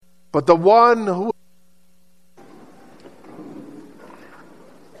But the one who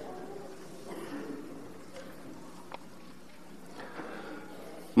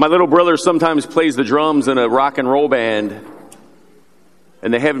My little brother sometimes plays the drums in a rock and roll band,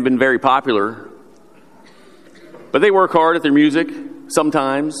 and they haven't been very popular. But they work hard at their music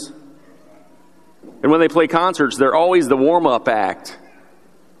sometimes. And when they play concerts, they're always the warm-up act.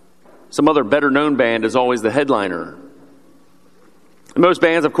 Some other better-known band is always the headliner. And most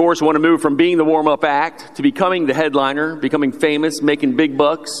bands, of course, want to move from being the warm-up act to becoming the headliner, becoming famous, making big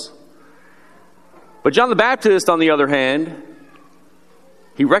bucks. But John the Baptist, on the other hand,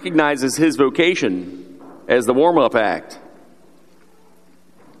 he recognizes his vocation as the warm-up act.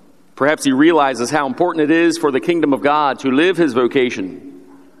 Perhaps he realizes how important it is for the kingdom of God to live his vocation,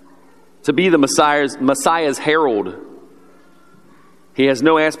 to be the Messiah's herald. He has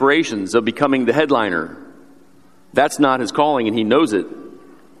no aspirations of becoming the headliner. That's not his calling, and he knows it.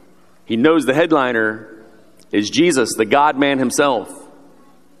 He knows the headliner is Jesus, the God-man himself.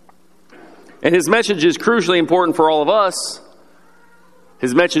 And his message is crucially important for all of us.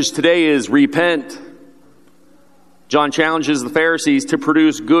 His message today is repent. John challenges the Pharisees to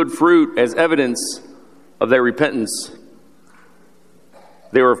produce good fruit as evidence of their repentance.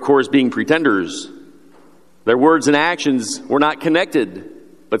 They were, of course, being pretenders. Their words and actions were not connected,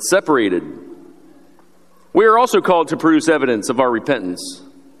 but separated. We are also called to produce evidence of our repentance.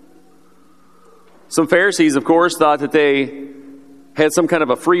 Some Pharisees, of course, thought that they had some kind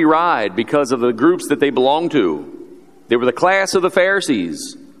of a free ride because of the groups that they belonged to. They were the class of the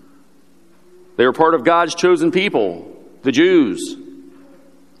Pharisees. They were part of God's chosen people, the Jews.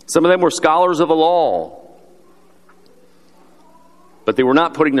 Some of them were scholars of the law. But they were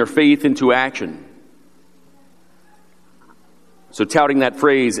not putting their faith into action. So touting that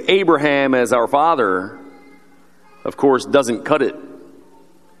phrase, Abraham as our father, of course, doesn't cut it.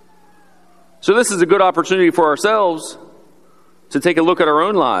 So this is a good opportunity for ourselves to take a look at our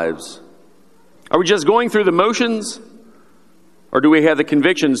own lives. Are we just going through the motions? Or do we have the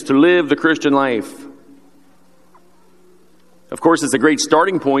convictions to live the Christian life? Of course, it's a great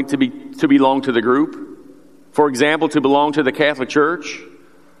starting point to belong to the group. For example, to belong to the Catholic Church,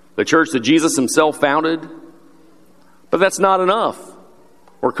 the church that Jesus himself founded. But that's not enough.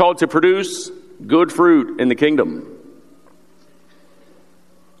 We're called to produce good fruit in the kingdom.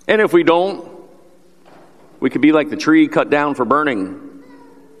 And if we don't, we could be like the tree cut down for burning,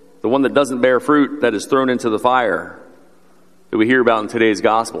 the one that doesn't bear fruit that is thrown into the fire that we hear about in today's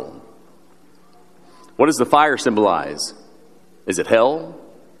gospel. What does the fire symbolize? Is it hell?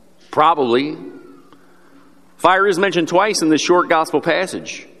 Probably. Fire is mentioned twice in this short gospel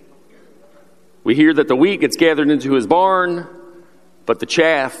passage. We hear that the wheat gets gathered into his barn, but the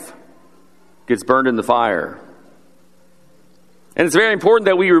chaff gets burned in the fire. And it's very important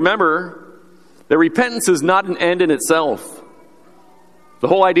that we remember that repentance is not an end in itself. The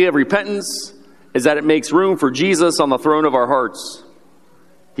whole idea of repentance is that it makes room for Jesus on the throne of our hearts.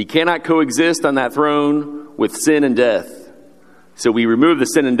 He cannot coexist on that throne with sin and death. So we remove the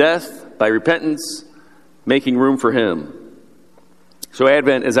sin and death by repentance, making room for him. So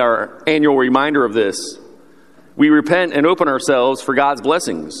Advent is our annual reminder of this. We repent and open ourselves for God's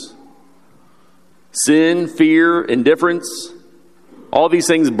blessings. Sin, fear, indifference, all these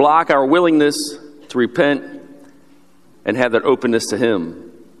things block our willingness to repent and have that openness to him.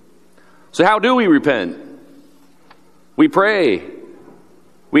 So how do we repent? We pray.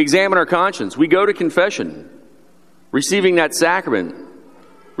 We examine our conscience. We go to confession, receiving that sacrament,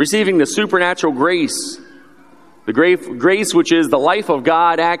 receiving the supernatural grace, the grace which is the life of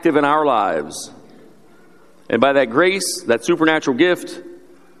God active in our lives. And by that grace, that supernatural gift,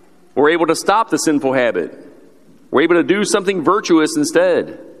 we're able to stop the sinful habit. We're able to do something virtuous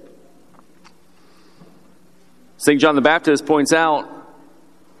instead. St. John the Baptist points out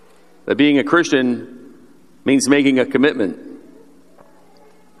that being a Christian means making a commitment.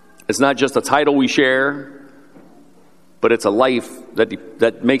 It's not just a title we share, but it's a life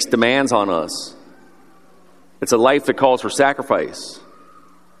that makes demands on us. It's a life that calls for sacrifice.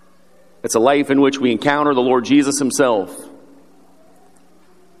 It's a life in which we encounter the Lord Jesus himself.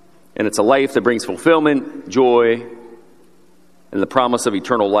 And it's a life that brings fulfillment, joy, and the promise of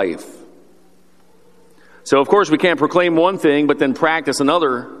eternal life. So, of course, we can't proclaim one thing, but then practice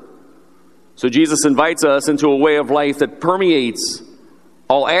another. So Jesus invites us into a way of life that permeates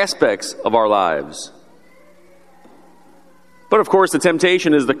all aspects of our lives. But, of course, the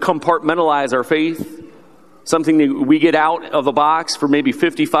temptation is to compartmentalize our faith, something that we get out of the box for maybe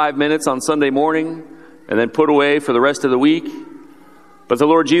 55 minutes on Sunday morning and then put away for the rest of the week. But the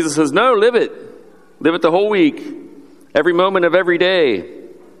Lord Jesus says, no, live it. Live it the whole week, every moment of every day.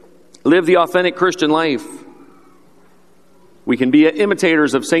 live the authentic Christian life. We can be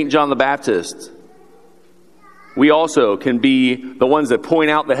imitators of St. John the Baptist. We also can be the ones that point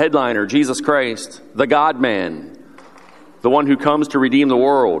out the headliner, Jesus Christ, the God-man, the one who comes to redeem the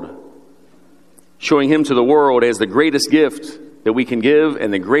world, showing him to the world as the greatest gift that we can give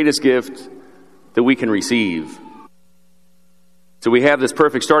and the greatest gift that we can receive. So we have this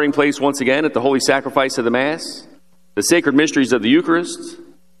perfect starting place once again at the holy sacrifice of the Mass, the sacred mysteries of the Eucharist,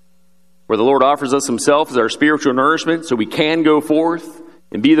 where the Lord offers us himself as our spiritual nourishment so we can go forth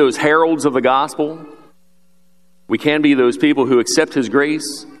and be those heralds of the gospel. We can be those people who accept his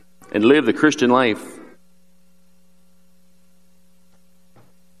grace and live the Christian life.